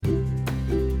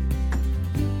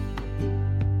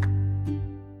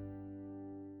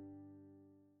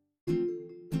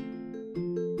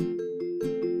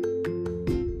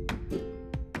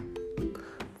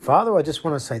Father, I just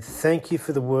want to say thank you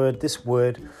for the word, this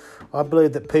word. I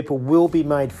believe that people will be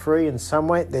made free in some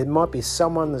way. There might be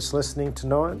someone that's listening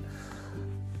tonight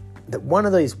that one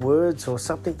of these words or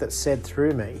something that's said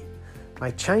through me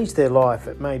may change their life.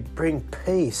 It may bring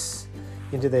peace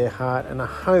into their heart and a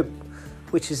hope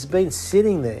which has been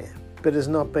sitting there but has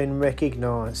not been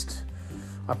recognised.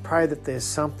 I pray that there's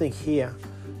something here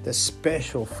that's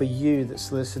special for you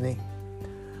that's listening.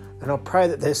 And I pray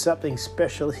that there's something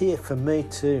special here for me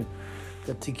too,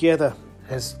 that together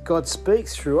as God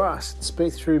speaks through us,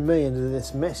 speaks through me into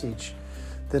this message,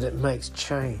 that it makes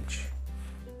change,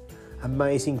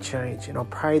 amazing change. And I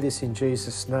pray this in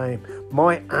Jesus' name.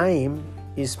 My aim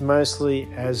is mostly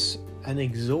as an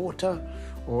exhorter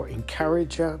or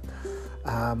encourager.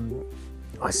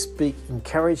 I speak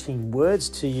encouraging words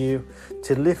to you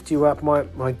to lift you up.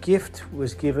 My gift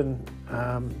was given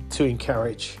to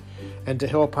encourage and to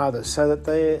help others so that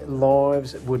their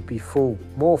lives would be full,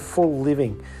 more full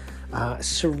living,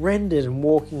 surrendered and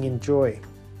walking in joy.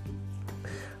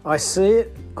 I see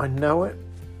it, I know it,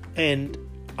 and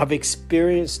I've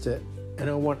experienced it, and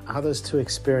I want others to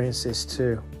experience this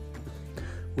too.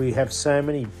 We have so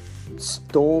many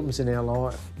storms in our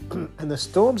life, and the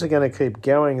storms are going to keep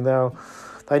going, though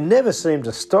they never seem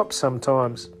to stop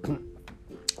sometimes.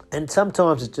 And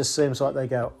sometimes it just seems like they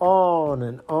go on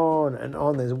and on and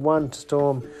on. There's one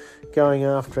storm going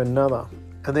after another.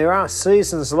 And there are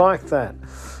seasons like that.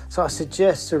 So I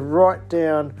suggest to write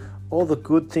down all the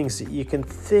good things that you can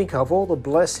think of, all the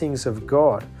blessings of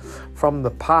God from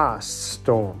the past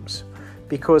storms.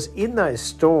 Because in those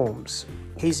storms,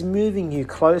 He's moving you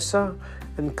closer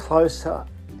and closer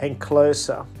and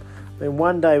closer. I mean,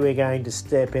 one day we're going to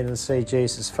step in and see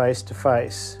Jesus face to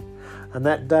face. And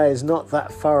that day is not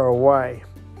that far away,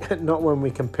 not when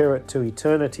we compare it to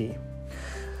eternity.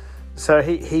 So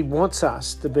he wants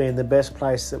us to be in the best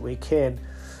place that we can,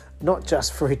 not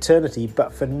just for eternity,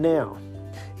 but for now.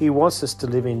 He wants us to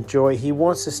live in joy. He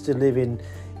wants us to live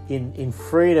in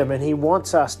freedom, and He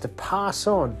wants us to pass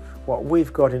on what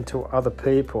we've got into other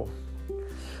people.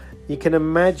 You can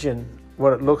imagine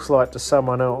what it looks like to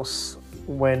someone else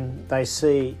when they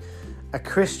see a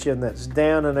Christian that's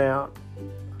down and out,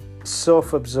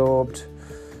 self-absorbed,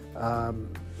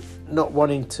 not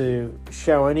wanting to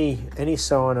show any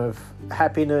sign of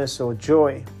happiness or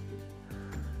joy.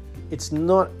 It's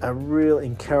not a real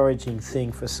encouraging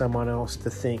thing for someone else to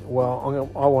think, well,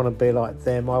 I want to be like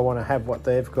them, I want to have what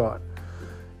they've got.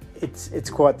 It's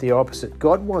quite the opposite.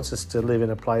 God wants us to live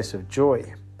in a place of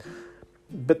joy.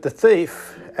 But the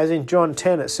thief, as in John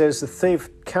 10 it says, the thief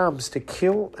comes to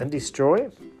kill and destroy.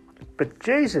 But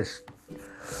Jesus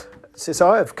says,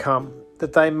 I have come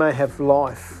that they may have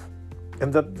life,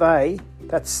 and that they,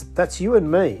 that's you and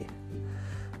me,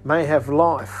 may have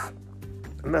life,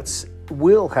 and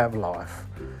will have life,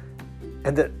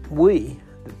 and that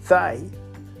they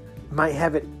may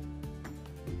have it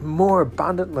more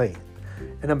abundantly.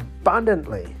 And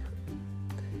abundantly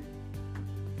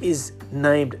is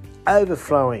named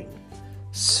overflowing,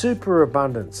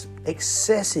 superabundance,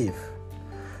 excessive.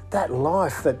 That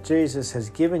life that Jesus has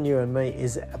given you and me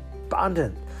is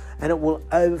abundant, and it will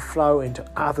overflow into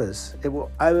others. It will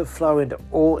overflow into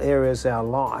all areas of our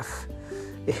life.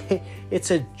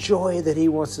 It's a joy that He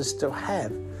wants us to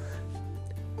have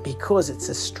because it's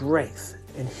a strength,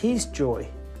 and His joy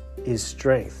is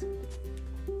strength.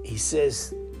 He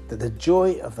says that the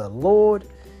joy of the Lord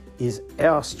is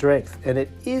our strength, and it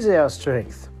is our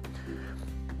strength.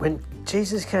 When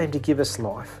Jesus came to give us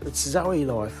life, it's Zoe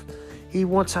life, He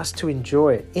wants us to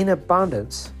enjoy it in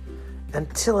abundance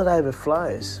until it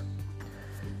overflows.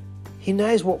 He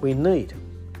knows what we need,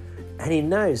 and He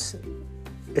knows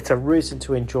it's a reason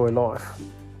to enjoy life.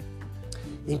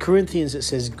 In Corinthians it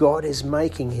says God is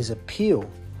making His appeal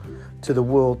to the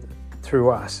world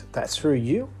through us. That's through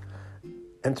you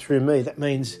and through me. That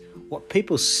means what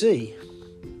people see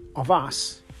of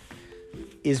us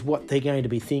is what they're going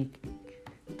to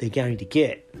they're going to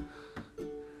get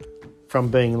from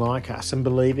being like us and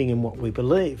believing in what we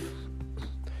believe.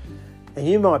 And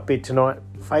you might be tonight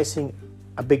facing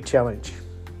a big challenge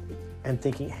and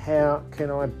thinking, how can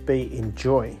I be in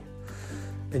joy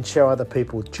and show other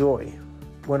people joy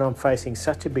when I'm facing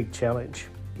such a big challenge?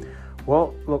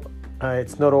 Well, look,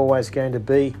 it's not always going to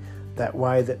be that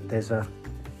way, that there's a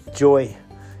joy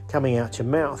coming out your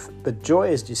mouth, but joy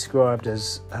is described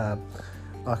as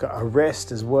like a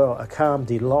rest as well, a calm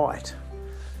delight.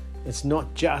 It's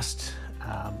not just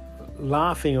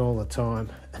laughing all the time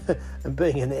and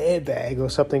being an airbag or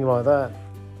something like that.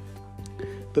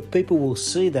 But people will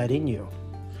see that in you.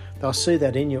 They'll see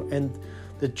that in you. And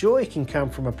the joy can come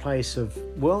from a place of,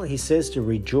 well, He says to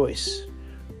rejoice.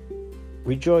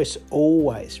 Rejoice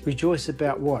always. Rejoice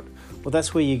about what? Well,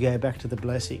 that's where you go back to the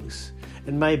blessings.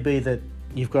 It may be that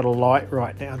you've got a light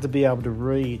right now to be able to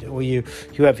read, or you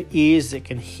have ears that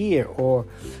can hear, or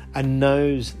a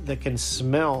nose that can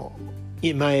smell.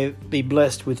 You may be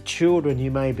blessed with children.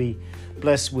 You may be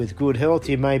blessed with good health.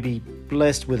 You may be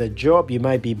blessed with a job. You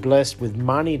may be blessed with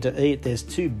money to eat. There's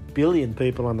 2 billion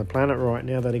people on the planet right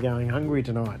now that are going hungry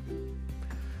tonight.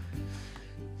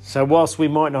 So whilst we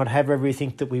might not have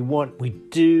everything that we want, we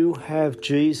do have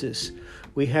Jesus.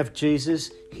 We have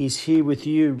Jesus. He's here with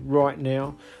you right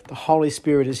now. The Holy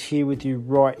Spirit is here with you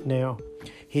right now.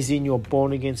 He's in your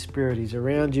born-again spirit. He's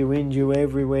around you, in you,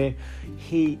 everywhere.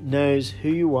 He knows who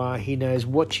you are. He knows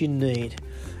what you need.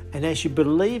 And as you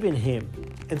believe in him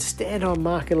and stand on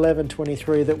Mark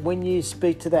 11:23, that when you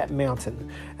speak to that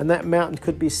mountain, and that mountain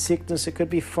could be sickness, it could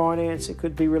be finance, it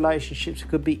could be relationships, it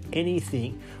could be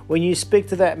anything. When you speak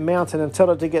to that mountain and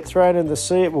tell it to get thrown in the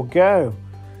sea, it will go.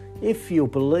 If you'll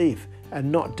believe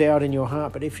and not doubt in your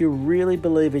heart, but if you really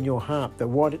believe in your heart that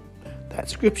what that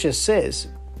scripture says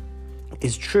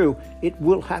is true, it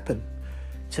will happen.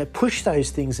 So push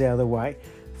those things out of the way,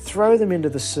 throw them into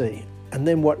the sea, and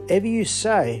then whatever you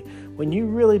say, when you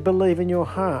really believe in your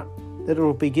heart that it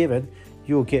will be given,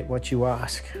 you'll get what you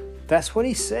ask. That's what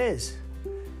he says.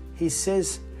 He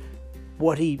says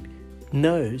what he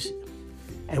knows,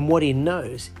 and what he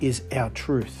knows is our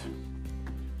truth.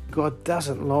 God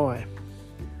doesn't lie.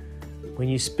 When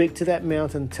you speak to that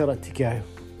mountain, tell it to go,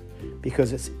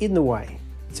 because it's in the way.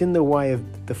 It's in the way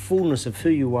of the fullness of who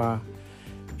you are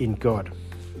in God.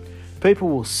 People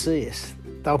will see us.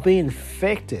 They'll be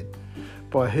infected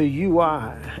by who you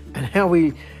are and how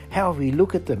we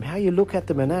look at them, how you look at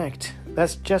them and act.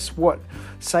 That's just what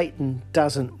Satan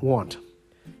doesn't want.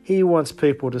 He wants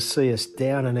people to see us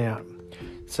down and out,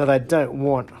 so they don't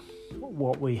want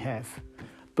what we have.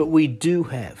 But we do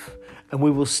have, and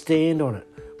we will stand on it.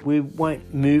 We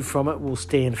won't move from it. We'll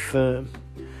stand firm.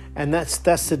 And that's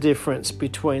the difference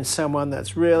between someone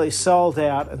that's really sold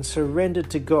out and surrendered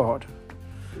to God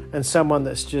and someone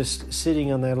that's just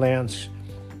sitting on their lounge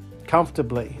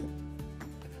comfortably,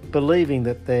 believing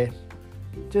that they're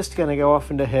just going to go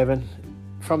off into heaven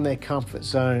from their comfort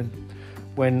zone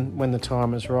when the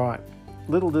time is right.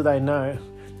 Little do they know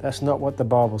that's not what the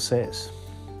Bible says.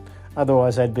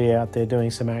 Otherwise, they'd be out there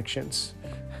doing some actions.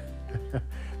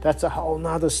 That's a whole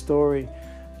nother story,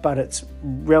 but it's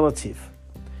relative.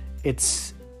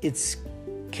 It's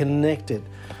connected.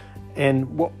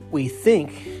 And what we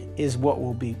think is what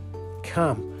will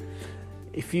become.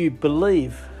 If you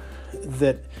believe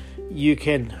that you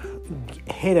can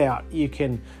head out, you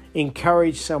can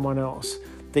encourage someone else,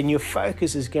 then your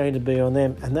focus is going to be on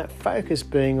them. And that focus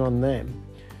being on them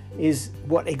is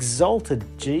what exalted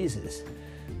Jesus.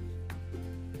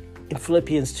 In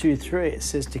Philippians 2:3, it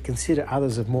says to consider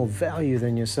others of more value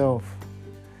than yourself.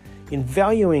 In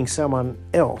valuing someone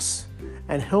else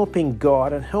and helping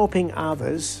God and helping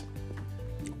others,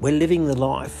 we're living the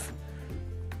life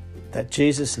that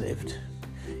Jesus lived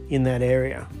in that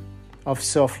area of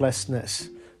selflessness.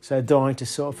 So dying to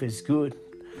self is good.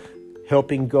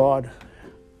 Helping God,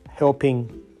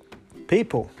 helping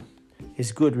people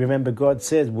is good. Remember, God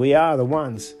says we are the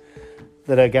ones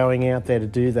that are going out there to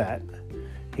do that.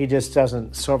 He just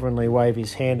doesn't sovereignly wave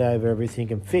his hand over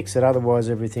everything and fix it. Otherwise,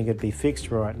 everything would be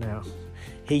fixed right now.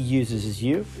 He uses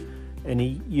you and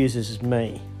he uses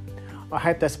me. I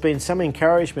hope that's been some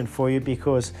encouragement for you,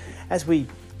 because as we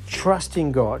trust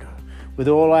in God with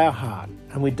all our heart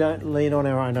and we don't lean on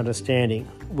our own understanding,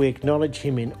 we acknowledge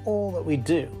him in all that we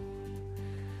do,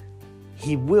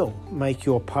 he will make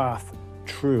your path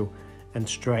true and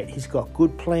straight. He's got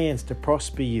good plans to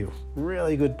prosper you,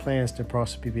 really good plans to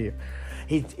prosper you.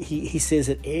 He says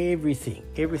that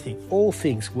everything, all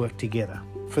things work together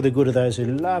for the good of those who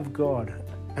love God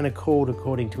and are called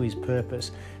according to his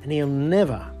purpose. And he'll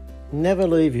never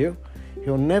leave you.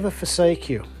 He'll never forsake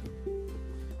you.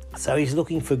 So he's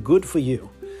looking for good for you,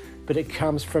 but it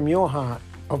comes from your heart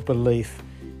of belief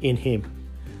in him.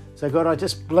 So God, I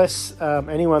just bless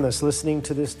anyone that's listening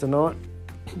to this tonight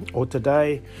or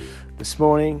today, this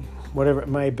morning, whatever it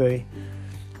may be.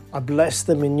 I bless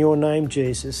them in your name,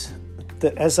 Jesus,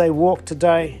 that as they walk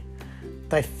today,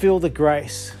 they feel the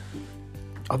grace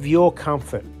of your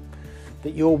comfort,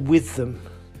 that you're with them,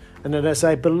 and that as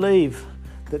they believe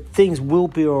that things will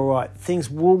be all right, things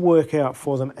will work out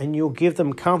for them, and you'll give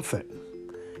them comfort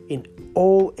in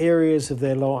all areas of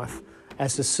their life.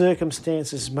 As the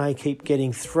circumstances may keep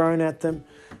getting thrown at them,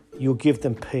 you'll give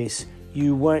them peace.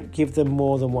 You won't give them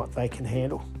more than what they can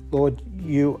handle. Lord,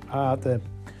 you are the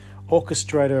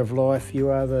orchestrator of life. You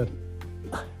are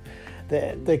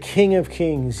the King of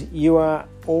Kings. You are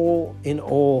all in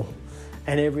all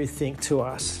and everything to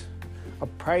us. I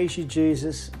praise you,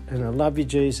 Jesus, and I love you,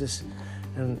 Jesus,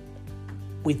 and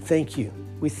we thank you.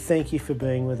 We thank you for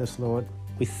being with us, Lord.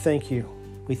 We thank you.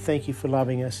 We thank you for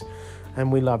loving us,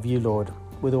 and we love you, Lord,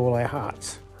 with all our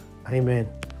hearts. Amen.